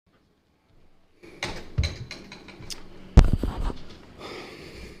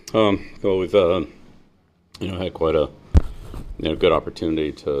Well, we've had quite a good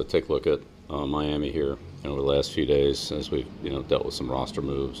opportunity to take a look at Miami here over the last few days as we've dealt with some roster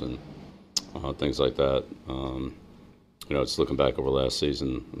moves and things like that. Just looking back over last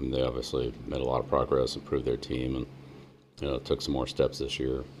season, I mean, they obviously made a lot of progress, improved their team, and took some more steps this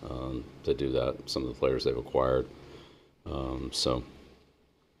year to do that. Some of the players they've acquired, so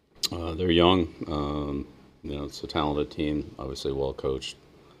they're young. It's a talented team, obviously well coached,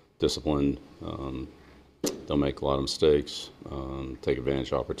 disciplined. They'll make a lot of mistakes, take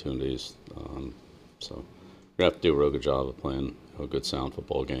advantage of opportunities. So we have to do a real good job of playing a good, sound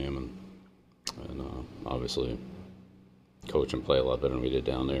football game, and obviously coach and play a lot better than we did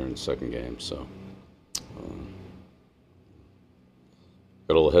down there in the second game. So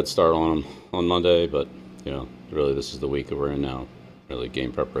got a little head start on them on Monday, but really this is the week that we're in now, really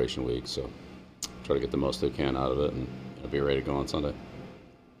game preparation week. So try to get the most they can out of it and be ready to go on Sunday.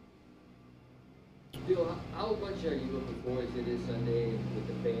 Bill, how much are you looking forward to this Sunday with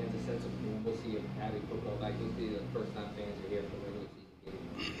the fans, a sense of normalcy of having football back? This will be the first time fans are here for a regular season game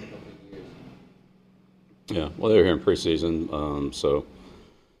in a couple of years. Yeah, well, they were here in preseason, so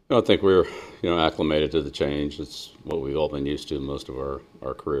I think we're acclimated to the change. It's what we've all been used to most of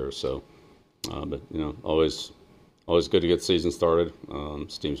our careers. So, but always good to get the season started.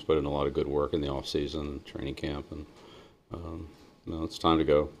 This team's put in a lot of good work in the off season, training camp, and it's time to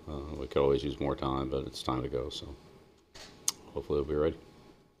go. We could always use more time, but it's time to go. So hopefully we'll be ready.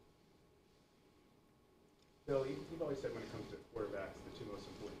 Bill, you've always said when it comes to quarterbacks, the two most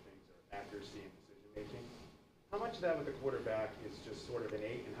important things are accuracy and decision making. How much of that with the quarterback is just sort of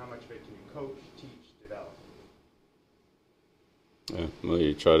innate, and how much of it can you coach, teach, develop? Yeah, well,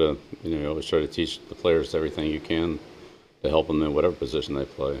 you always try to teach the players everything you can to help them in whatever position they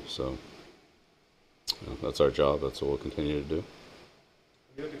play. So that's our job. That's what we'll continue to do.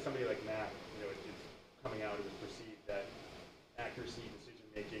 When you look at somebody like Mac, it's coming out, it was perceived that accuracy, decision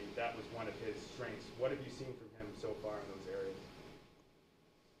making, that was one of his strengths. What have you seen from him so far in those areas?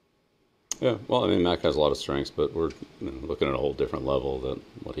 Yeah, well, I mean, Mac has a lot of strengths, but we're looking at a whole different level than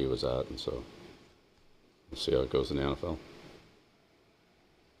what he was at, and so we'll see how it goes in the NFL.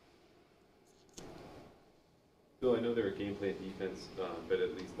 Bill, I know they're a game plan defense, but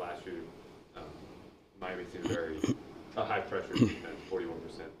at least last year, Miami seemed very a high pressure defense, 41%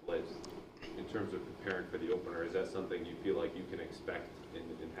 blitz. In terms of preparing for the opener, is that something you feel like you can expect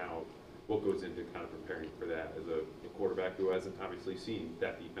in how what goes into kind of preparing for that as a quarterback who hasn't obviously seen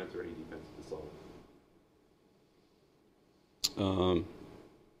that defense or any defense at this level?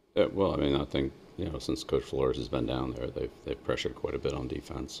 Yeah, well, I mean, I think since Coach Flores has been down there, they've pressured quite a bit on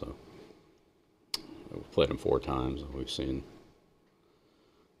defense. So we've played them 4 times, and we've seen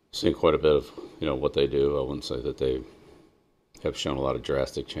quite a bit of what they do. I wouldn't say that they have shown a lot of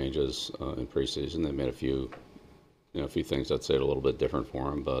drastic changes in preseason. They made a few things I'd say are a little bit different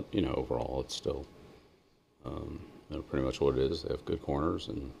for them, but overall it's still pretty much what it is. They have good corners,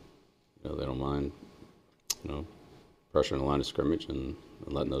 and they don't mind pressuring the line of scrimmage and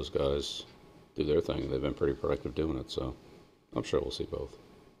letting those guys do their thing. They've been pretty productive doing it, so I'm sure we'll see both.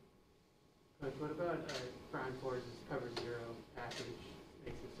 Coach, what about Brian Flores' cover zero package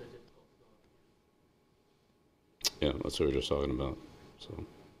makes it so difficult to go? Yeah, that's what we were just talking about. So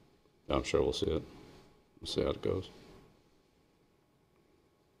I'm sure we'll see it. We'll see how it goes.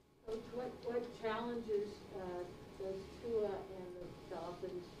 Coach, what challenges does Tua and the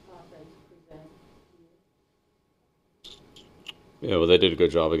Dolphins offense present to you? Yeah, well, they did a good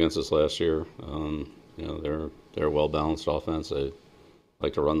job against us last year. They're a well-balanced offense. They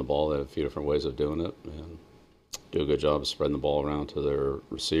like to run the ball. They have a few different ways of doing it, and do a good job of spreading the ball around to their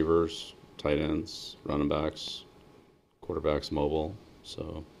receivers, tight ends, running backs, quarterbacks, mobile.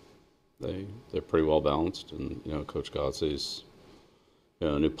 So they're pretty well balanced. And Coach Godsey's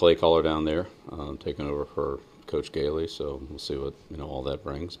a new play caller down there, taking over for Coach Gailey. So we'll see what all that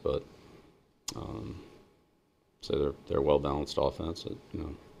brings. But so they're a well balanced offense that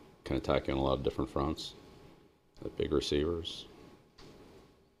can attack you on a lot of different fronts. They have big receivers.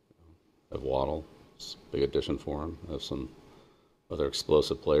 Have Waddle, it's a big addition for him. Have some other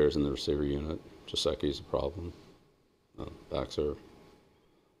explosive players in the receiver unit. Jasecki's a problem. Backs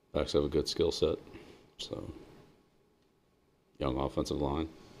have a good skill set. So young offensive line.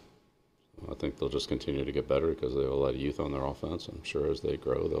 I think they'll just continue to get better because they have a lot of youth on their offense. I'm sure as they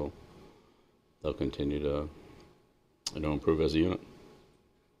grow, they'll continue to improve as a unit.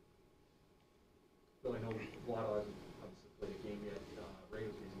 Bill, I know Waddle hasn't obviously played a game yet,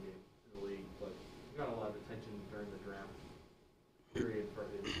 regular season game in the league, but he got a lot of attention during the draft period for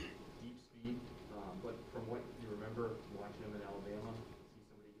his deep speed. But from what you remember watching him in Alabama, is he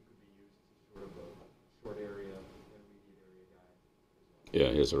somebody you Yeah,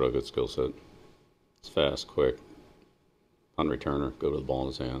 he has a real good skill set. He's fast, quick, punt returner, good with the ball in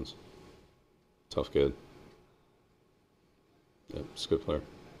his hands. Tough kid. Yeah, he's a good player.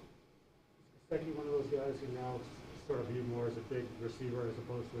 Becky, one of those guys who now sort of viewed more as a big receiver as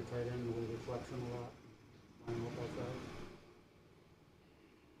opposed to a tight end, the way they flex him a lot, line up outside.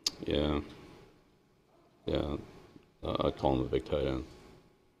 Yeah. I'd call him a big tight end.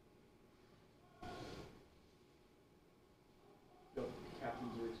 The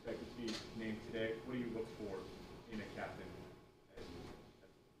captains are expected to be named today. What do you look for in a captain as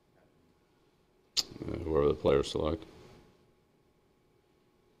captain? Whoever the players select.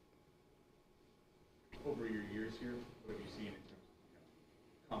 Over your years here, what have you seen in terms of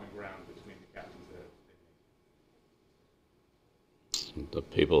common ground between the captains that they make? The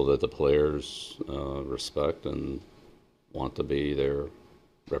people that the players respect and want to be their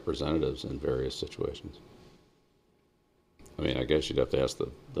representatives in various situations. I mean, I guess you'd have to ask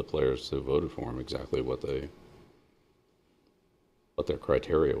the players who voted for him exactly what their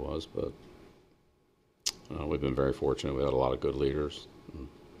criteria was, but we've been very fortunate. We had a lot of good leaders, and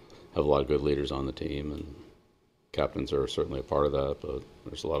have a lot of good leaders on the team, and captains are certainly a part of that, but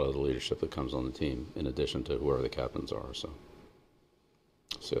there's a lot of other leadership that comes on the team in addition to whoever the captains are, so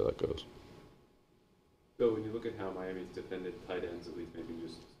see how that goes. Bill, when you look at how Miami's defended tight ends, at least maybe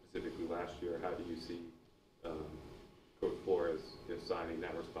just specifically last year, how do you see Coach Flores assigning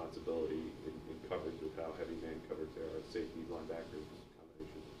that responsibility in coverage with how heavy man coverage there are, safety, linebackers,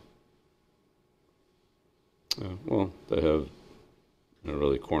 combinations? Well, they have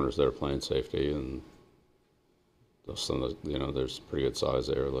really corners that are playing safety, and some of the, there's pretty good size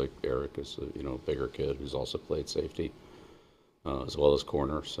there. Like Eric is a bigger kid who's also played safety as well as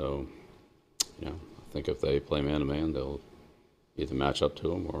corner. So I think if they play man to man, they'll either match up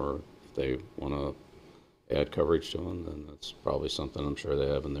to him, or if they want to add coverage to him, then that's probably something I'm sure they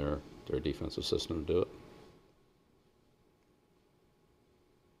have in their defensive system to do it.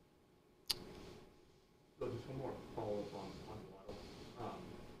 So just one more follow-up on Waddle.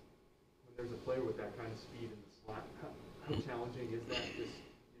 When there's a player with that kind of speed in the slot, how challenging is that? Just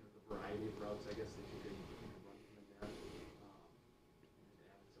the variety of routes, I guess, that you can run from there. And to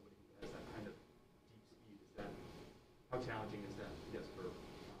add somebody who has that kind of deep speed, how challenging is that? Yes, for a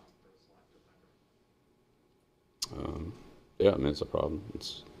slot defender. Yeah, I mean, it's a problem.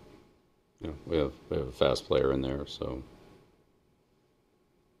 It's we have a fast player in there, so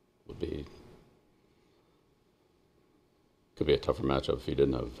could be a tougher matchup if you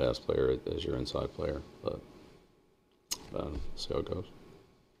didn't have a fast player as your inside player, but see how it goes.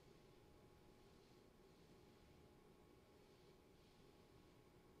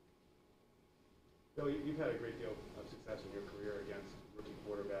 Bill, you've had a great deal of success in your career against rookie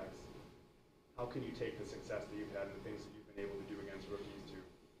quarterbacks. How can you take the success that you've had and the things that you've been able to do against rookies to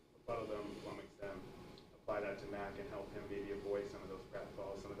rebuttal them, flummox them, apply that to Mac, and help him maybe avoid some of those trap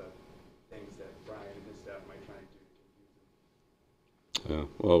calls, some of the things that Brian and his staff might try and do to confuse him? Yeah,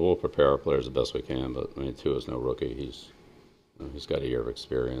 well, we'll prepare our players the best we can, but I mean, Tua is no rookie. He's got a year of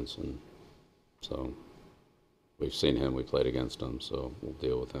experience, and so we've seen him. We played against him, so we'll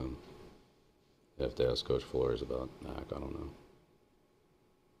deal with him. You have to ask Coach Flores about Mac. I don't know.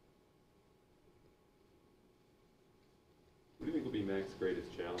 What do you think will be Mac's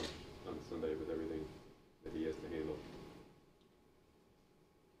greatest challenge on Sunday with everything that he has to handle?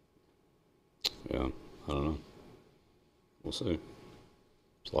 Yeah, I don't know. We'll see.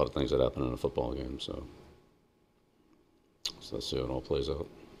 There's a lot of things that happen in a football game, so let's see how it all plays out.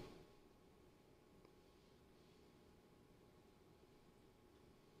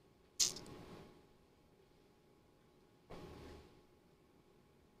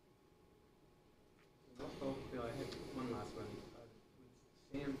 Bill, I had one last one. With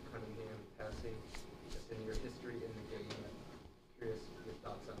Sam Cunningham passing, just in your history in the game, I'm curious your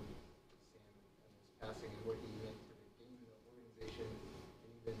thoughts on Sam and his passing and what he meant for the game, the organization,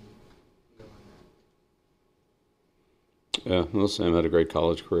 and even on that. Yeah, well, Sam had a great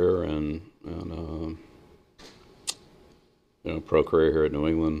college career and pro career here at New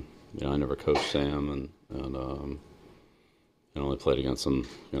England. I never coached Sam, and I only played against him,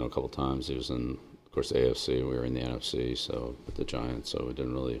 a couple times. He was in, of course, the AFC. We were in the NFC, so with the Giants, so we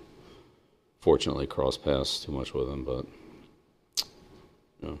didn't really, fortunately, cross paths too much with him. But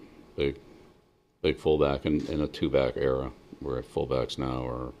big fullback in a two-back era, where fullbacks now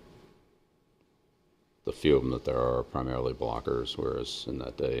are, the few of them that there are primarily blockers, whereas in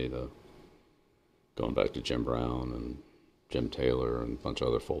that day, going back to Jim Brown and Jim Taylor and a bunch of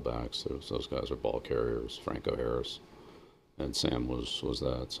other fullbacks, those guys were ball carriers. Franco Harris, and Sam was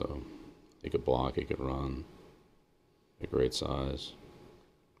that. So he could block, he could run, had great size.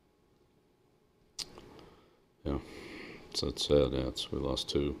 Yeah, so it's sad. Yeah, we lost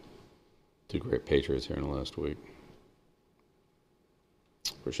two great Patriots here in the last week.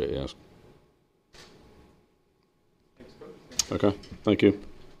 Appreciate you asking. Thanks, Coach. Thanks. Okay, thank you.